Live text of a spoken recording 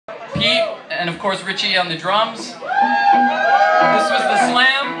Pete, and of course Richie on the drums. This was the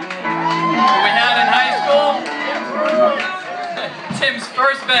Slam that we had in high school. Tim's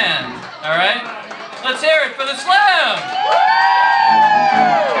first band, all right? Let's hear it for the Slam!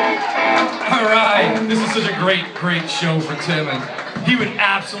 All right, this is such a great show for Tim, and he would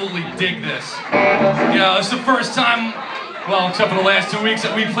absolutely dig this. You know, it's the first time, well, except for the last 2 weeks,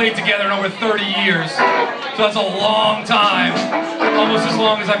 that we played together in over 30 years. So that's a long time, almost as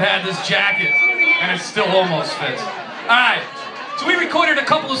long as I've had this jacket, and it still almost fits. All right, so we recorded a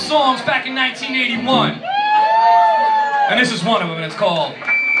couple of songs back in 1981, and this is one of them, and it's called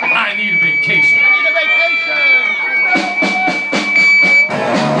I Need a Vacation. I Need a Vacation!